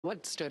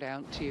What stood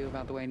out to you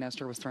about the way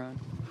Nestor was thrown?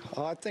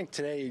 I think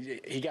today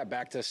he got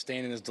back to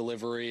staying in his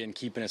delivery and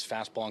keeping his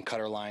fastball and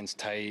cutter lines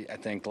tight. I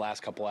think the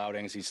last couple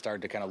outings he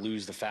started to kind of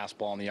lose the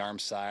fastball on the arm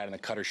side, and the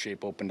cutter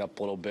shape opened up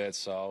a little bit.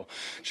 So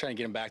trying to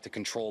get him back to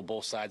control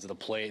both sides of the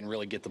plate and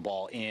really get the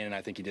ball in. And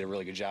I think he did a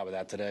really good job of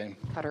that today.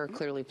 Cutter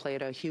clearly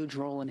played a huge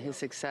role in his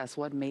success.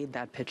 What made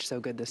that pitch so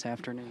good this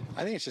afternoon?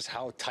 I think it's just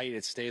how tight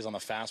it stays on the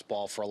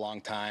fastball for a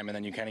long time, and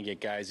then you kind of get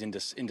guys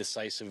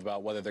indecisive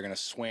about whether they're going to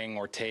swing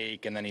or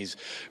take. And then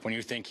when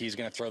you think he's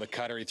going to throw the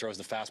cutter, he throws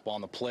the fastball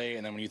on the plate,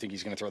 and then when you think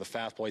he's going to throw the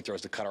fastball, he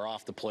throws the cutter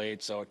off the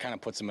plate. So it kind of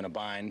puts him in a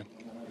bind.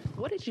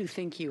 What did you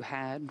think you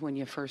had when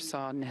you first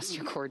saw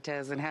Nestor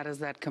Cortes, and how does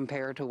that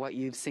compare to what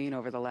you've seen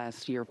over the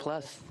last year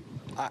plus?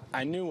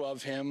 I knew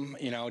of him,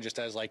 just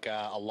as like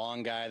a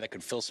long guy that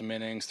could fill some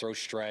innings, throw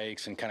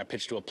strikes, and kind of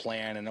pitch to a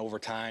plan. And over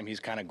time, he's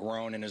kind of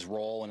grown in his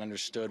role and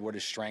understood what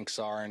his strengths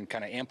are and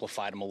kind of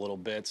amplified him a little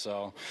bit.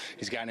 So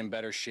he's gotten in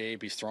better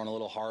shape. He's thrown a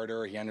little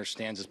harder. He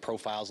understands his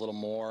profiles a little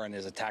more, and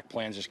his attack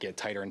plans just get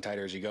tighter and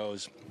tighter as he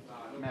goes.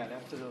 Matt,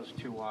 after those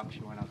 2 walks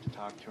you went out to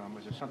talk to him,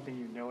 was there something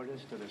you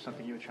noticed, or there's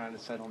something you were trying to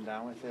settle him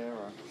down with there?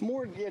 Or?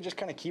 More, just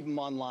kind of keep him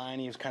on line.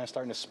 He was kind of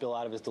starting to spill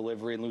out of his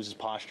delivery and lose his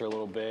posture a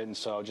little bit, and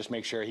so just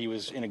make sure he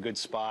was in a good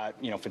spot,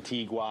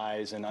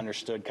 fatigue-wise, and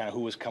understood kind of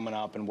who was coming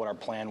up and what our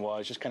plan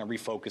was. Just kind of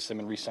refocus him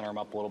and recenter him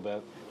up a little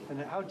bit.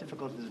 And how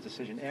difficult is the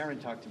decision? Aaron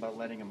talked about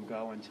letting him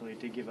go until he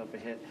did give up a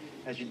hit.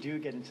 As you do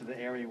get into the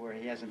area where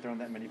he hasn't thrown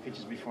that many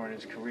pitches before in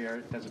his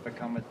career, does it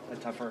become a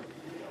tougher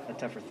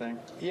thing?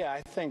 Yeah,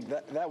 I think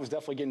that was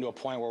definitely getting to a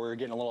point where we were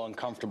getting a little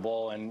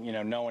uncomfortable, and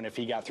knowing if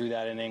he got through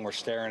that inning, we're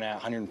staring at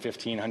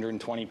 115,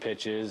 120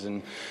 pitches,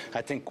 and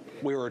I think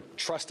we were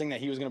trusting that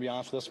he was going to be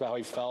honest with us about how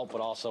he felt, but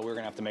also we were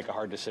going to have to make a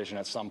hard decision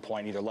at some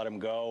point, either let him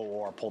go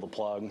or pull the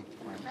plug.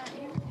 Matt,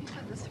 you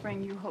said this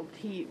spring you hoped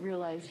he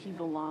realized he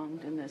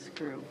belonged in this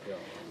group. Yeah.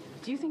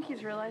 Do you think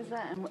he's realized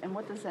that, and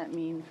what does that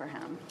mean for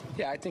him?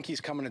 Yeah, I think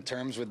he's coming to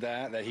terms with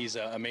that he's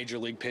a major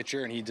league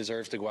pitcher, and he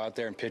deserves to go out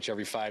there and pitch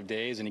every 5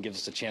 days, and he gives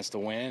us a chance to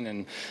win.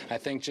 And I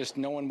think just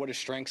knowing what his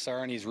strengths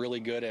are, and he's really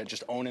good at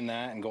just owning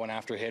that and going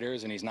after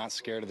hitters, and he's not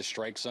scared of the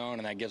strike zone,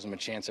 and that gives him a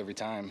chance every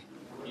time.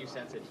 Do you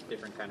sense a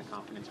different kind of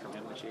confidence from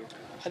him this year?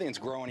 I think it's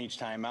growing each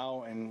time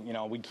out, and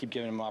we keep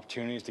giving him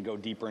opportunities to go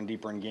deeper and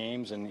deeper in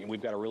games, and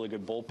we've got a really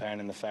good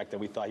bullpen, and the fact that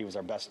we thought he was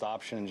our best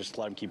option and just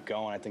let him keep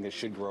going, I think it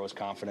should grow his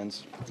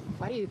confidence.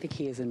 Why do you think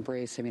he is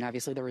embraced? I mean,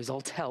 obviously the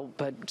results help,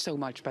 but so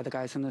much by the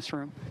guys in this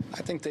room.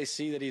 I think they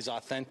see that he's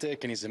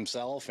authentic and he's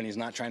himself, and he's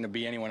not trying to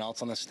be anyone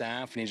else on the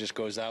staff, and he just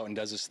goes out and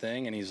does his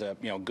thing, and he's a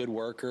good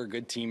worker,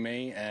 good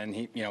teammate, and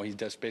he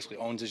just basically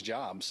owns his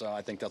job. So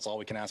I think that's all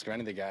we can ask of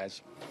any of the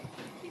guys.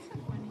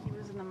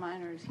 In the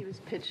minors, he was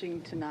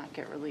pitching to not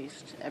get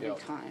released every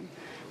time.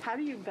 How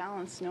do you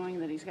balance knowing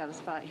that he's got a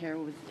spot here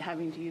with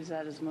having to use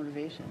that as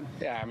motivation?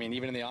 Yeah, I mean,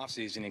 even in the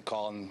offseason, he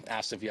called and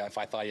asked if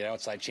I thought you had an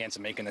outside chance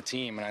of making the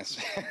team, and it's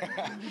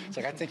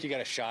like, I think you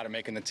got a shot at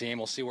making the team.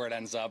 We'll see where it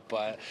ends up,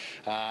 but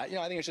I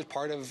think it's just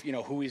part of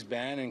who he's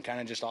been, and kind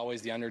of just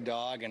always the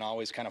underdog and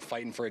always kind of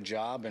fighting for a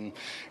job, and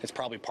it's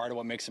probably part of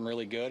what makes him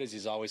really good is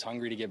he's always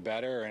hungry to get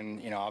better,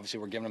 and obviously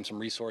we're giving him some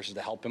resources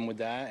to help him with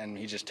that, and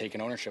he's just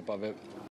taking ownership of it.